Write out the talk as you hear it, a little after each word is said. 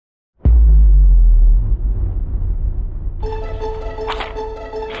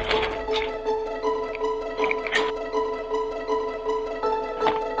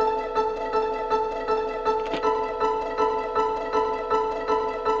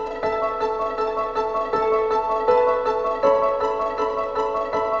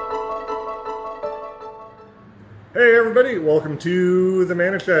Hey everybody, welcome to the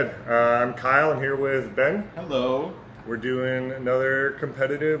Mana Shed. I'm Kyle, I'm here with Ben. Hello. We're doing another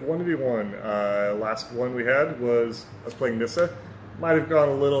competitive 1v1. Last one we had was us playing Nissa. Might have gone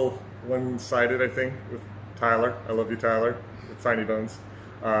a little one-sided, I think, with Tyler. I love you, Tyler, with Tiny Bones.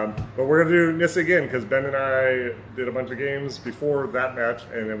 But we're going to do Nissa again, because Ben and I did a bunch of games before that match,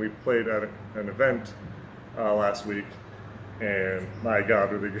 and then we played at an event last week. And my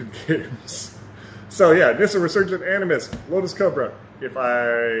god, were they good games. So yeah, Nissa, Resurgent Animist, Lotus Cobra. If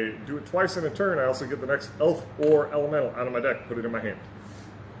I do it twice in a turn, I also get the next elf or elemental out of my deck, put it in my hand.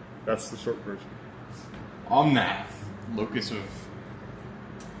 That's the short version. Omnath, Locus of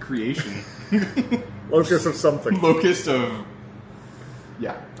creation. Locus of something. Locus of...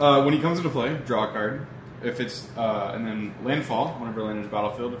 Yeah. When he comes into play, draw a card. If it's... and then landfall, whenever land is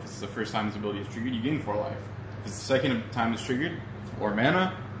battlefield, if it's the first time this ability is triggered, you gain 4 life. If it's the second time it's triggered, 4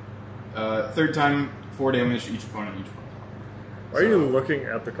 mana. Third time, 4 damage to each opponent each point. Are you looking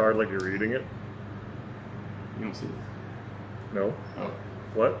at the card like you're reading it? You don't see it. No. Oh.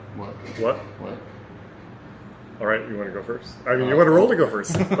 What? What? What? What? Alright, you want to go first? I mean, you want to roll to go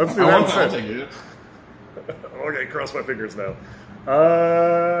first. Let's do that I'll instead. take it. Okay, cross my fingers now.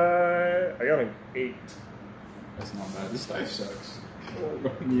 I got an 8. That's not bad. This dice sucks.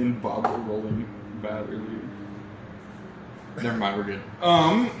 Me and Bob were rolling bad earlier. Never mind, we're good.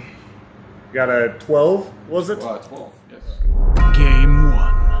 Got a 12, was it? 12, yes. Game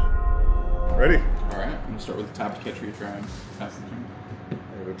 1. Ready? Alright, I'm going to start with the tapped catcher you try and pass the turn. I'm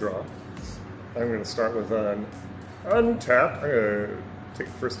going to draw. I'm going to start with an untap. I'm going to take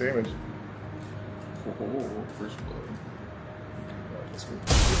the first damage. Oh, first blood.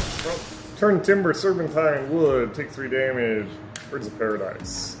 Turn Timber, Serpentine, Wood, take 3 damage. Birds of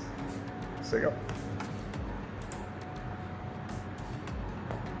Paradise. Say go.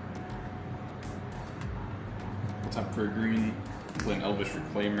 Tap for a green, play an Elvish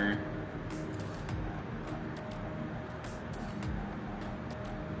Reclaimer.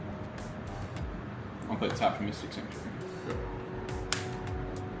 I'll play tap for Mystic Sanctuary. Go.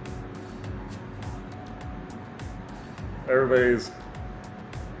 Everybody's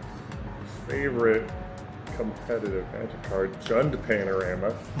favorite competitive Magic card, Jund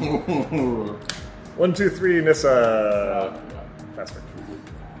Panorama. 1, 2, 3, Nissa. Fast turn.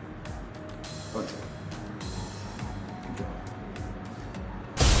 Okay.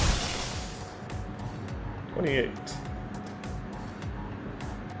 28.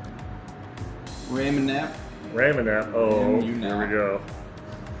 Ramanap. Ramanap. Oh, here we go.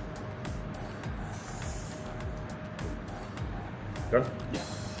 Done? Yeah.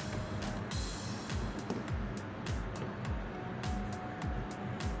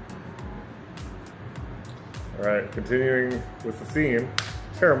 Alright, continuing with the theme,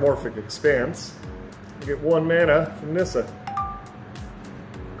 Terramorphic Expanse. You get 1 mana from Nissa.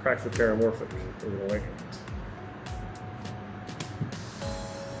 Crack the Terramorphic. We're going to link it.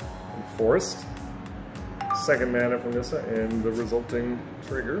 And Forest. 2nd mana from Nissa, and the resulting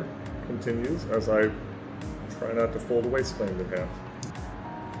trigger continues as I try not to fold a Wasteland in half.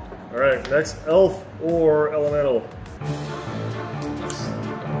 Alright, next Elf or Elemental.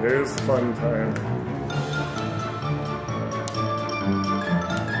 Here's the fun time.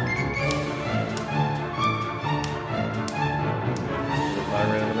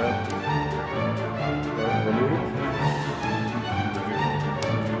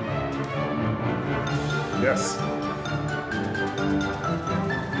 Yes.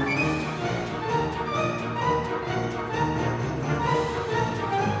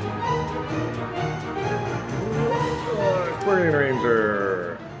 Aquarian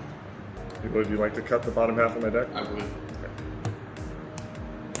Ranger. Would you like to cut the bottom half of my deck? I would. Okay.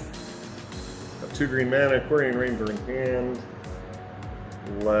 Got 2 green mana, Aquarian Ranger in hand.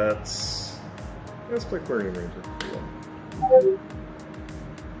 Let's play Aquarian Ranger.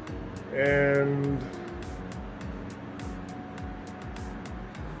 And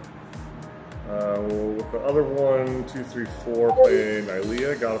with the other 1, 2, 3, 4, play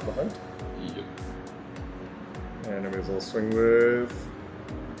Nylea, God of the Hunt. Yep. And I may as well swing with.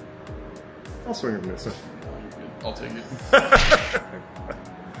 I'll swing with Nissa. I'll take it.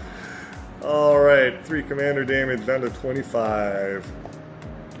 Alright, 3 commander damage down to 25.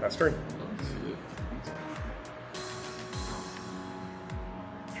 Last turn.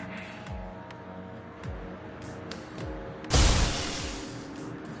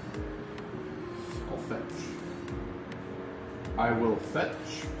 I will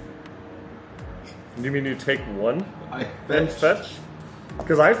fetch. Do you mean you take 1? I Then fetch?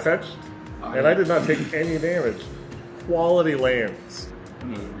 Because I fetched, and I did not take any damage. Quality lands.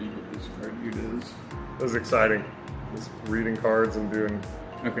 I'm gonna read what this card here does. This is exciting. Just reading cards and doing.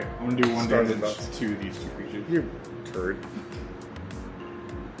 Okay, I'm gonna do 1 Stars damage and dots. to these 2 creatures. You turd.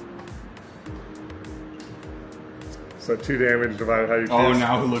 So 2 damage divided how you choose. Oh,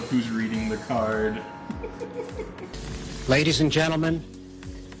 now look who's reading the card. Ladies and gentlemen,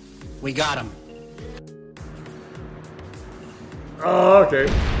 we got him. Oh, okay.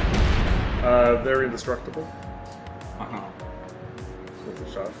 They're indestructible. Uh-huh. With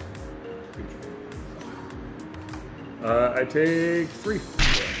a shot. I take 3.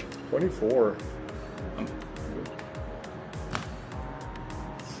 24.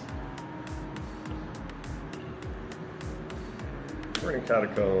 Burning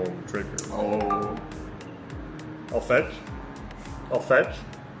Catacomb trigger. Oh. I'll fetch. I'll fetch.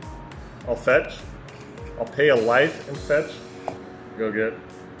 I'll fetch. I'll pay a life and fetch. Go get,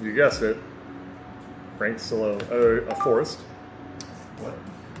 you guessed it, Frank Stallone, a forest. What?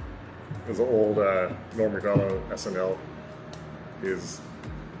 It was an old Norm Macdonald SNL. His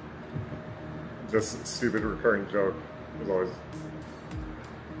just stupid recurring joke was always,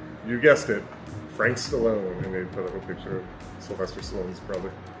 you guessed it, Frank Stallone, and they put up a picture of Sylvester Stallone's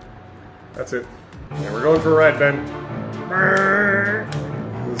brother. That's it. And we're going for a ride, Ben.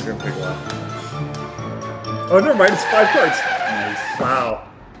 This is gonna take a while. Oh, never mind, it's 5 cards. Nice. Wow.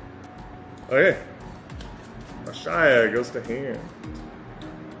 Okay. Ashaya goes to hand.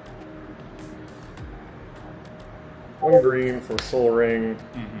 1 green for Soul Ring.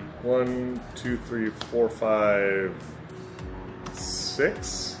 1, 2, 3, 4, 5,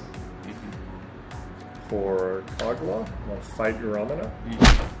 6 for Kogla. I'll fight Uramana.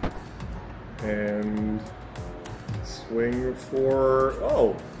 And swing for.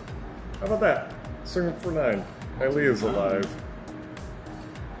 Oh! How about that? Swing for 9. Ilea's alive.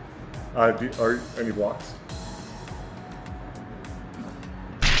 Are any blocks?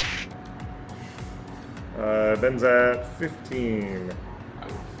 Ben's at 15. I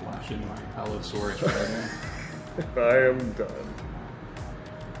will flash in my Allosaurus right now. I am done.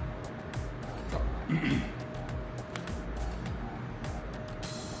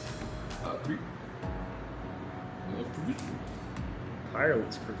 Three. I love provision.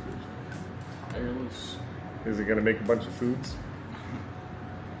 Tireless provision. Tireless. Is he gonna make a bunch of foods?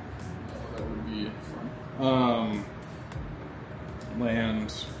 Oh, that would be fun.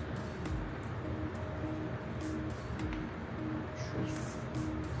 Land.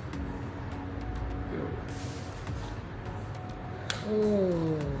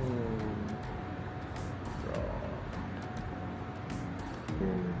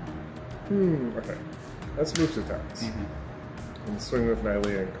 Okay. Let's move to attacks. And swing with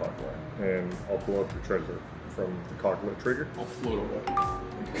Nylea and Kogla. And I'll blow up the treasure from the Kogla trigger. I'll float away.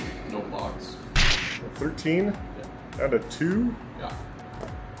 No blocks. 13. Yeah. Down to 2. Yeah.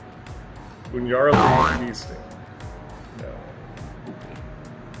 Bunyarli Feasting. No.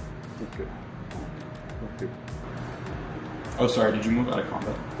 Okay. Okay. Oh, sorry. Did you move out of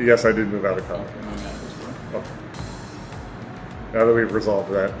combat? Yes, I did move out of combat. Okay, my mana was low. Okay. Now that we've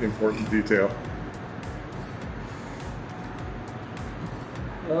resolved that important detail.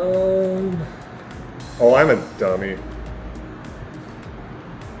 Oh, I'm a dummy.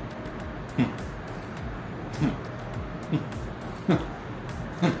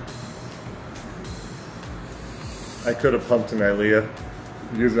 I could have pumped an Nylea.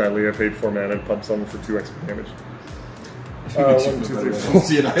 Used an Nylea, paid 4 mana, and pumped something for 2 extra damage. 1, 2, 3, 4,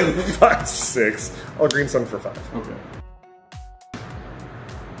 See it, I 5, 6. I'll green sun for 5. Okay.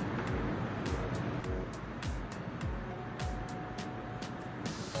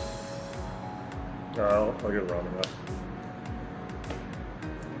 I'll get ramen up.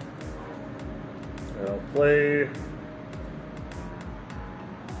 And I'll play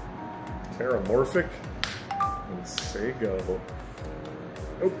Terramorphic and say go.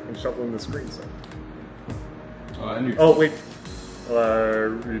 Oh, and shuffling the screen set. Oh, wait. Are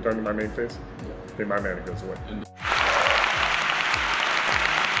you done with my main phase? Yeah. Okay, my mana goes away. And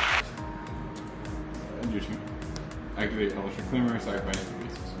your turn. Activate Eldritch Climber, sacrifice the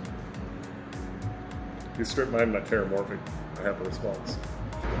beasts. If you strip mine my Terramorphic, I have a response.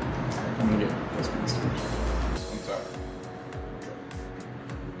 I'm gonna get plus beast damage. I'm sorry.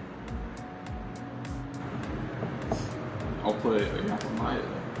 I'll play a Yapamaya.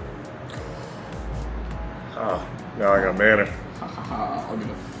 Ah, now I got mana. Hahaha, I'll get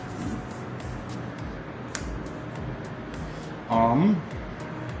a.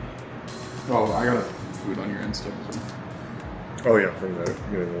 Oh, I got a food on your end still. Oh yeah, from the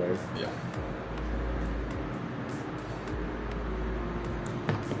beginning of the lane. Yeah.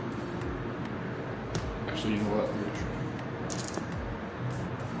 Actually, you know what? I'm gonna try.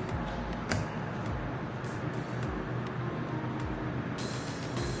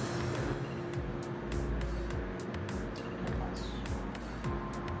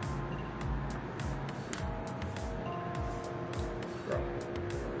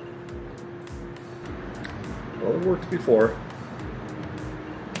 It worked before.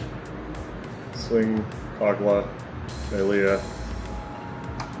 Sling, Kogla, Elia.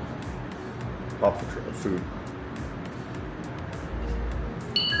 Pop the food.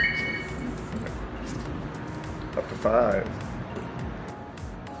 Up to 5.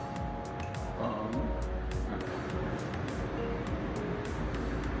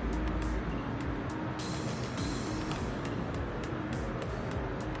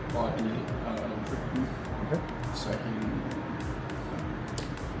 Second.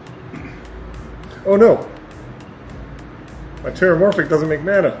 Oh no! My Terramorphic doesn't make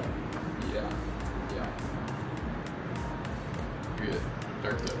mana. Yeah. Good.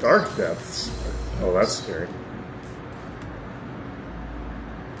 Dark Depths. Dark Depths. Oh, that's scary.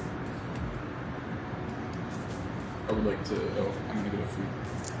 I would like to. Oh, I'm gonna get a food.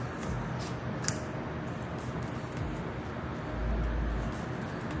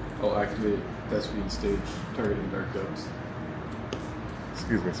 I'll activate Thespian Stage, targeting Dark Depths.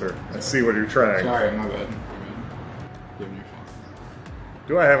 Excuse me, sir. I see what you're trying. Sorry, my bad.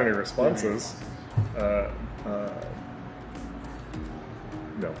 Do you have any responses? Do I have any responses?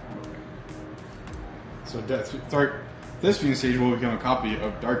 No. So Thespian Stage will become a copy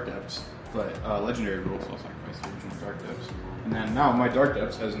of Dark Depths, but Legendary rules I'll sacrifice the original Dark Depths. And then now my Dark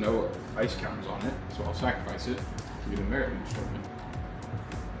Depths has no ice counters on it, so I'll sacrifice it to get a Merit Mage token.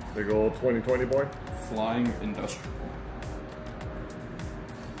 Big old 2020 boy. Flying Industrial.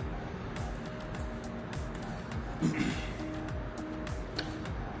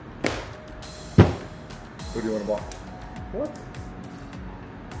 Who do you want to block? What?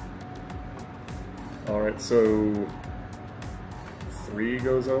 Alright, so 3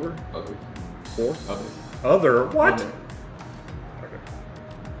 goes over? Other. 4? Other. Other? What? Other. Okay.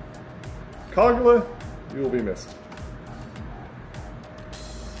 Kogla, you will be missed.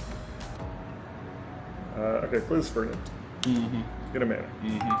 Okay, please Verdant. Get a mana.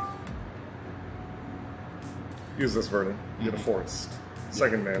 Use this Verdant. Get a Forest.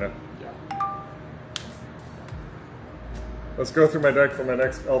 Second mana. Yeah. Let's go through my deck for my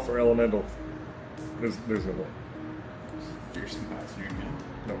next Elf or Elemental. There's no more. Fearsome Paths in your hand.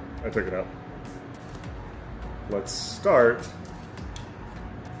 No, I took it out. Let's start.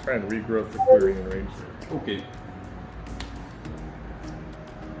 Try and regrowth the Querying Range. Okay.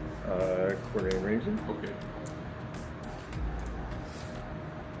 Querying Range. Okay.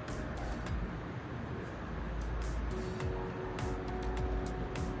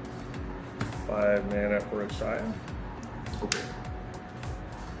 Five mana for a Shia. Okay.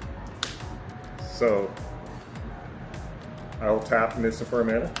 So I'll tap Nissa for a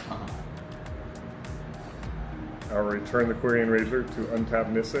mana. I'll return the Querying Ranger to untap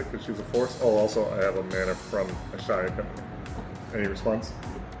Nissa because she's a force. Oh, also I have a mana from a Shia coming. Any response?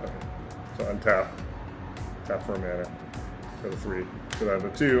 Okay. So untap, tap for a mana for the 3. So then the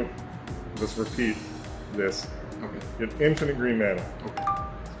 2, just repeat this. Okay. Get infinite green mana. Okay.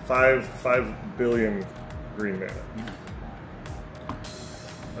 5 billion green mana.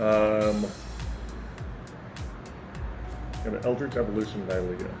 And an Eldritch Evolution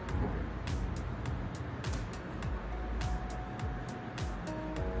Nihilego.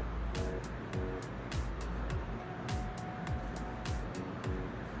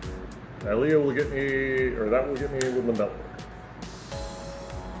 Nihilego will get me, or that will get me Woodland Bellower.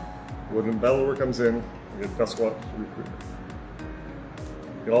 Woodland Bellower comes in, I get Duskwatch Recruiter.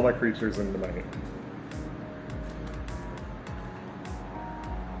 Get all my creatures into my hand.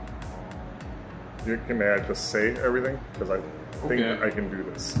 May I just say everything? Because I think I can do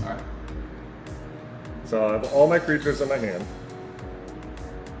this. Alright. So I have all my creatures in my hand.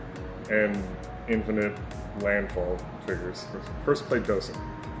 And infinite landfall triggers. First play Dosen,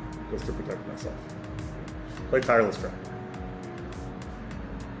 just to protect myself. Play Tireless Track.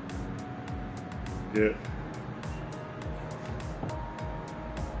 Get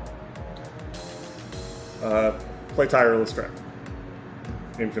play Tireless Track.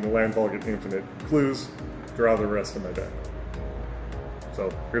 Infinite landfall, get infinite clues, draw the rest of my deck. So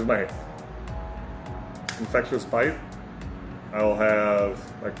here's my hand. Infectious Bite. I'll have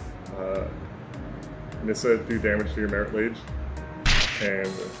like Nissa do damage to your Merit Mage, and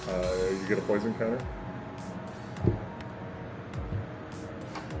you get a poison counter.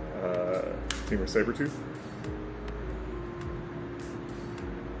 Teamer Sabretooth.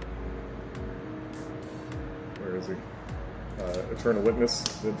 Where is he? Eternal Witness,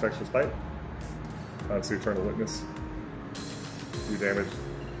 the Infectious Bite. Onto Eternal Witness. Do damage.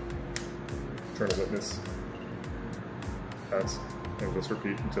 Eternal Witness. Bounce. And just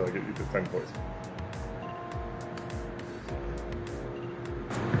repeat until I get you to 10 poison.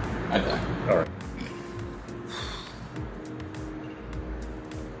 I die. Alright.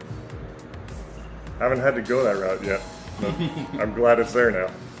 Haven't had to go that route yet. But I'm glad it's there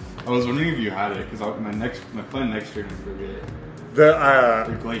now. I was wondering if you had it, because my plan next year is to go get it. The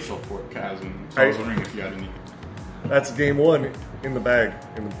The Glacial Fort Chasm. So I was wondering if you had any. That's game 1 in the bag,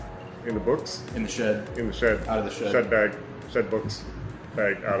 in the books, In the shed. in the shed, Out of the shed. shed bag, shed books,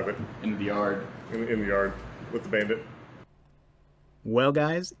 bag out of it, In the yard. in the yard with the bandit. Well,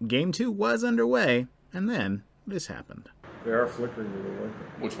 guys, game 2 was underway, and then this happened. They are flickering a little like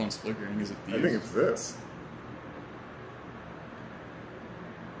that. Which one's flickering? Is it these? I think it's this.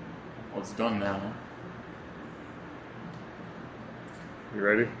 Well, it's done now. You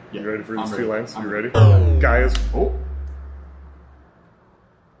ready? Yeah, You ready for I'm these ready. 2 lines? I'm You ready. ready? Guys. Oh!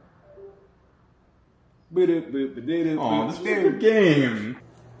 Oh, this is a good game!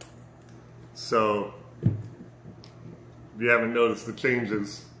 So, if you haven't noticed the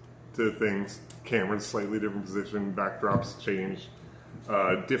changes to things, cameras slightly different position, backdrops change,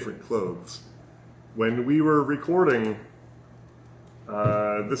 different clothes. When we were recording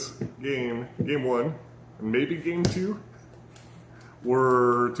this game, game 1, and maybe game 2,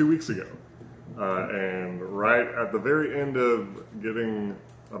 were 2 weeks ago. And right at the very end of getting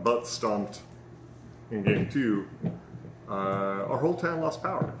a butt stomped in game 2, our whole town lost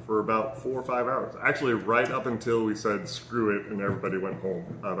power for about 4 or 5 hours. Actually, right up until we said screw it and everybody went home.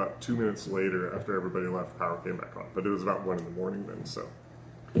 About 2 minutes later, after everybody left, power came back on. But it was about 1 in the morning then, so.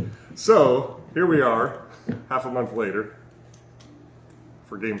 So, here we are, half a month later,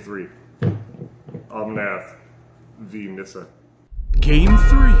 for game 3. Omnath v Nissa. Game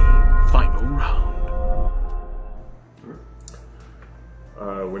 3, final round.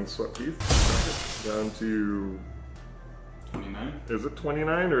 Windswept Heath, down to, 29? is it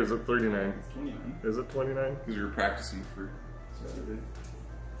 29 or is it 39? 29. Is it 29? Because we were practicing for Saturday.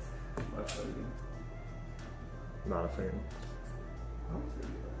 Last Saturday. Not a fan.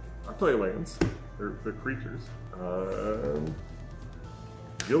 I play lands. They're creatures.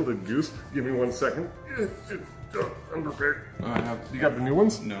 Gilded Goose. Give me 1 second. I'm prepared. Oh, I have. You got the new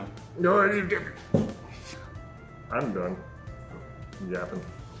ones? No. No, you didn't. I'm done. Yapping.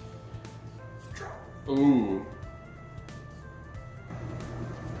 Ooh.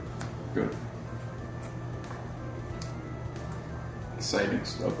 Good. Exciting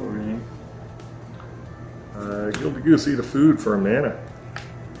stuff over here. Gilded Goose, eat a food for a mana.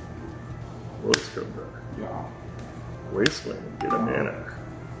 Looks good though. Yeah. Wasteland, get a mana.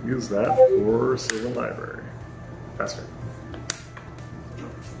 Use that for Sylvan Library. Faster.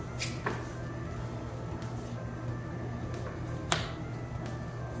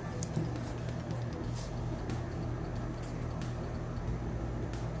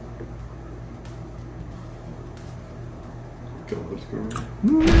 Kill this guy.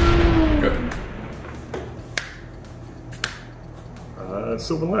 Good.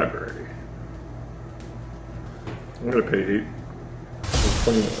 Sylvan Library. I'm gonna pay 8.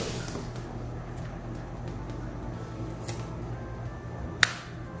 21.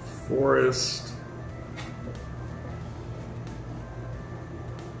 Forest.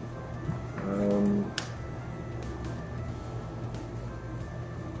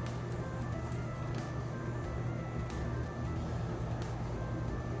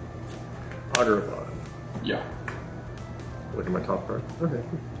 Agrabah. Yeah. Look at my top card. Okay.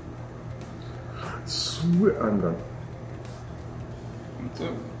 Sweet. I'm done. What's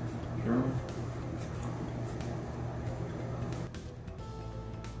up? Sure.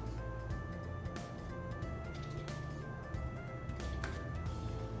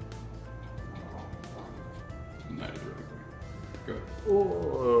 Nice, really good.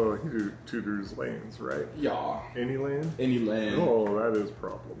 Oh, he tutors lands, right? Yeah. Any land? Any land. Oh, that is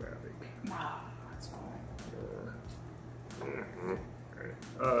problematic. Nah, that's fine.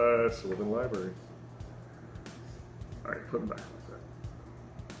 Sylvan Library. Alright, put him back like that.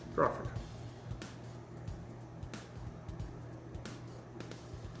 Crawford.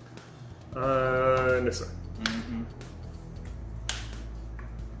 Nissa. Mm-hmm.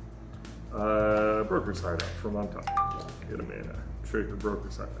 Broker's Hideout from on top. Get a mana. Trigger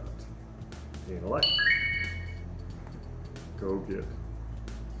Broker's Hideout. Gain a life. Go get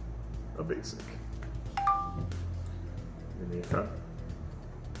a basic. Give me a cut.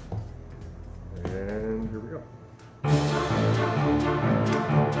 And here we go.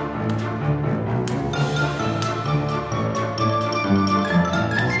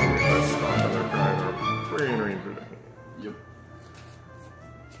 Let's stop on their driver. We're in range of the hand. Yep.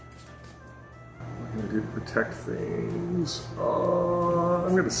 What can I do to protect things?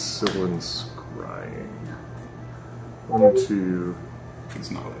 I'm gonna Sylvan Scrying. 1, 2,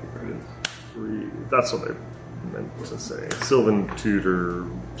 It's not like right. 3. That's what I meant to say. Sylvan Tutor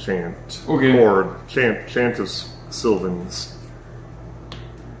Chant. Okay. Chord. Chant of Sylvans.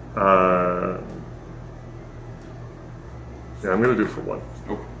 Yeah, I'm gonna do it for 1.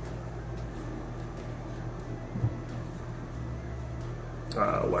 Okay.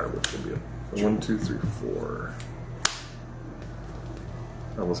 Wirewolf can be it. 1, 2, 3, 4.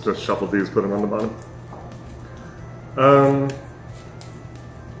 I almost just shuffled these, put them on the bottom.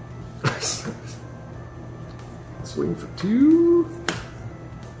 Swing for 2.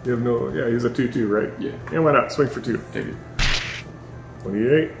 You have no. Yeah, he's a 2/2, right? Yeah. Yeah, why not? Swing for 2. Take it.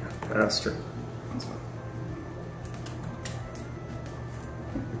 28. Pass turn. That's fine.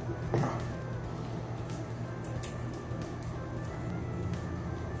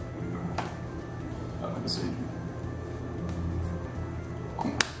 Let's see.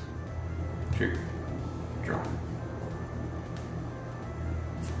 Trigger. Draw.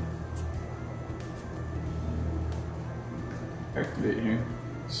 Activate here.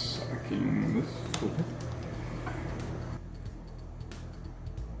 Sacking this.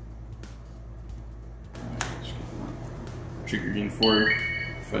 Trigger gain 4.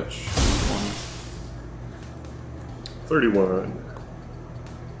 Fetch 1. 31.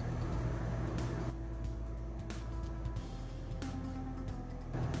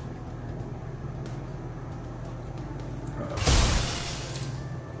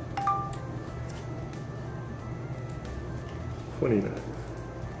 $29.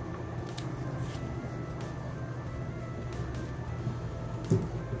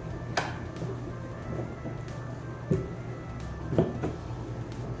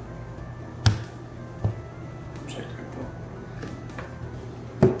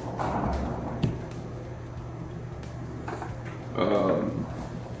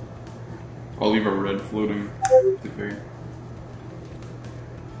 I'll leave a red floating to fairy.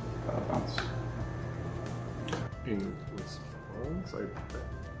 Bounce. In response,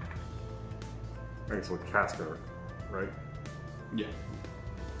 I guess we'll cast her, right? Yeah.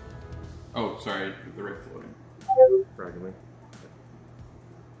 Oh, sorry, the red floating. Fragment.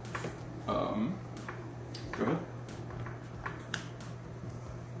 Go ahead.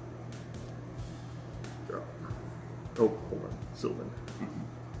 Drop. Oh, hold on. Sylvan.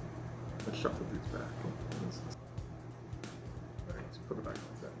 Let's shuffle these back. Alright, let's put it back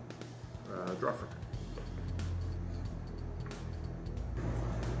like that. Draw for turn.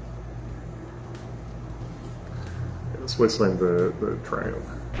 Yeah, let's wasteland the triumph.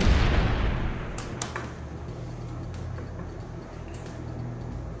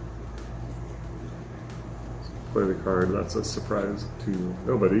 Play the card, that's a surprise to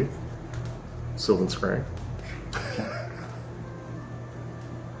nobody. Sylvan Scrank.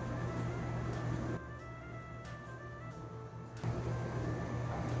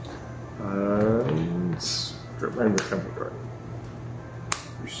 Strip mine with Temple Guard.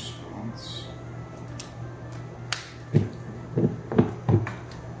 Response.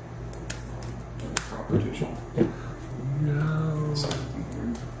 Competition. No.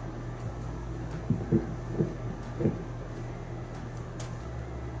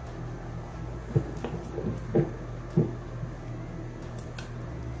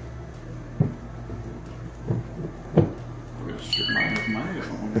 I'm gonna strip mine with my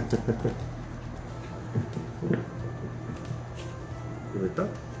own. Like that.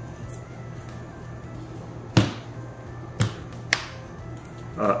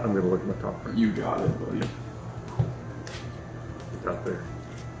 I'm gonna look at my top card. You got it, buddy. Got there.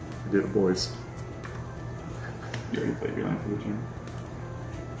 You did it, boys. You already played your line for the turn.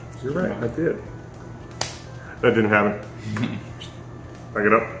 You're right, I did. That didn't happen. Back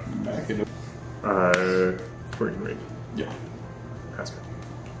it up. Back it up. Green range. Yeah. Pass turn.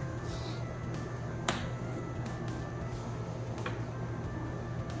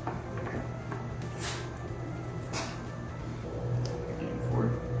 Gain 4.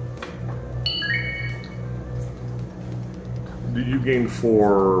 You gained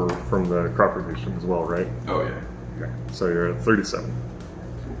 4 from the crop rotation as well, right? Oh, yeah. Okay. So you're at 37.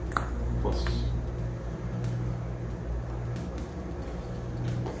 Plus.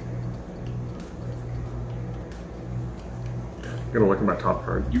 I'm gonna look at my top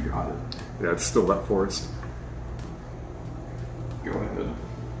card. You got it. Yeah, it's still that forest. Go ahead.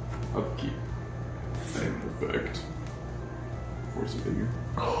 Upkeep. And effect. Force a figure.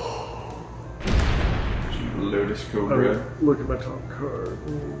 Lotus Cobra. Okay, look at my top card.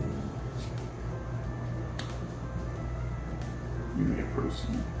 You may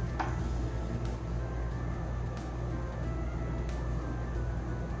proceed.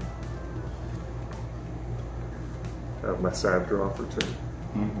 I have my salve draw for turn.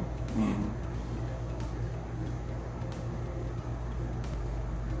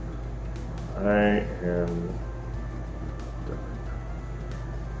 I am done.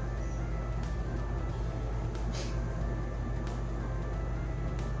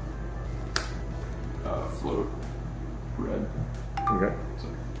 Float. Red. Okay. So,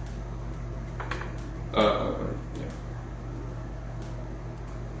 yeah.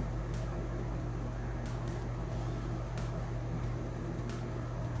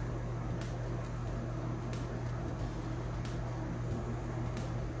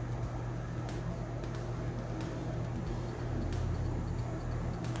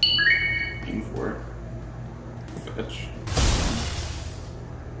 In for it. Fetch.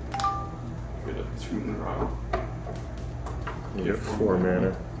 Get a 2 in a row. You get 4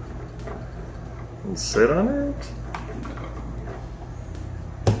 mana. And sit on it?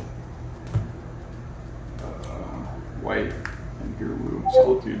 White and Gearwoo.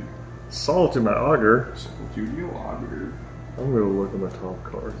 Solitude. Solitude, my auger. Solitude, you auger. I'm gonna look at my top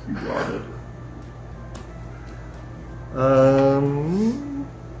card. You got it.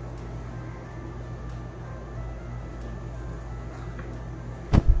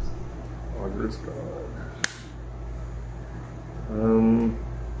 Auger's gone.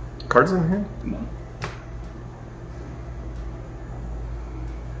 Cards in hand? No.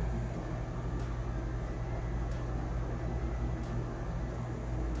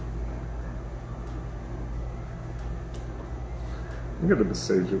 I'm gonna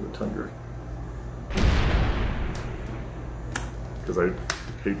Besage of the Tundra. Because I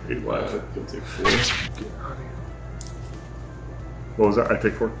hate 8 lives. You'll take 4. Get out of here. What was that? I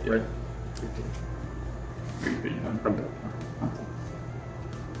take 4, right? I'm done.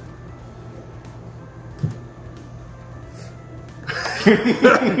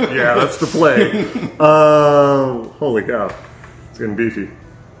 Yeah, that's the play. Holy cow. It's getting beefy.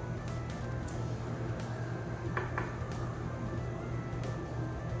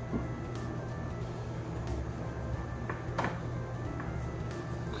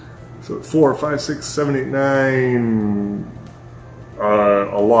 So 4, 5, 6, 7, 8, 9,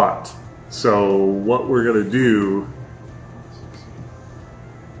 a lot. So what we're gonna do,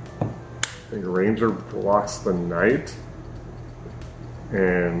 I think Ranger blocks the Knight,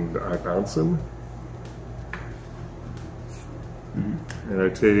 and I bounce him, and I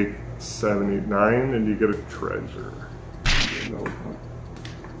take 7, 8, 9, and you get a treasure.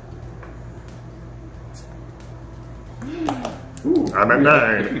 Ooh, I'm at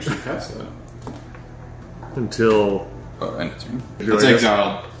 9. You should cast that. Until. Oh, and it's me. Do It's I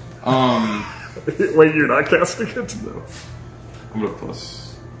exiled. Wait, you're not casting it? No. I'm gonna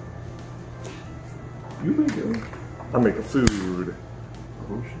plus. You may go. I'll make a food.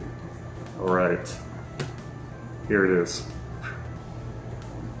 Oh shit. Alright. Here it is.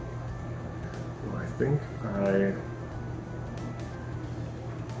 Well, I think I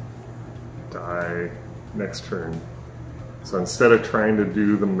die next turn. So instead of trying to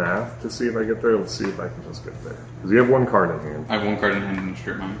do the math to see if I get there, let's see if I can just get there. Because you have 1 card in hand. I have 1 card in hand and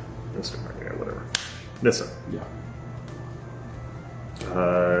strip mine. Yeah, whatever. Nissa. Yeah.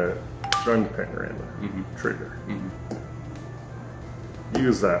 Gun Panorama. Trigger.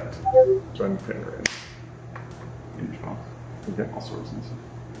 Use that. Gun Panorama. Control. Okay. All sorts of stuff.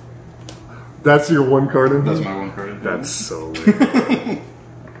 That's your 1 card in hand? That's my 1 card in hand. That's so weird.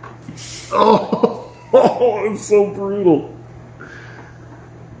 Oh, it's so brutal.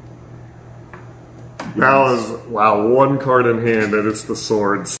 That was, wow, 1 card in hand and it's the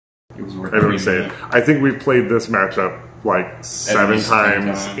swords. It was worth Everyone say it. I think we've played this matchup like 7 least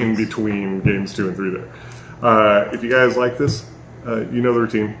times 10 in between games 2 and 3 there. If you guys like this, you know the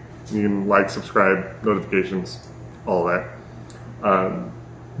routine. You can like, subscribe, notifications, all that.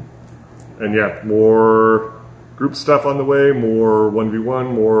 And yeah, more group stuff on the way, more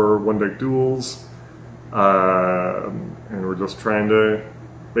 1v1, more 1-deck duels. And we're just trying to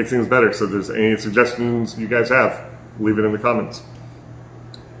make things better. So if there's any suggestions you guys have, leave it in the comments.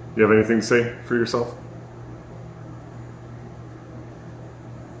 Do you have anything to say for yourself?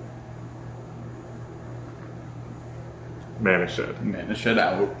 Mana Shed. Mana Shed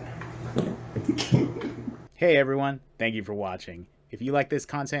out. Hey everyone, thank you for watching. If you like this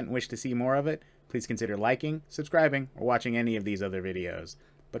content and wish to see more of it, please consider liking, subscribing, or watching any of these other videos.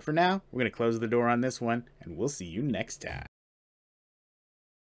 But for now, we're going to close the door on this one, and we'll see you next time.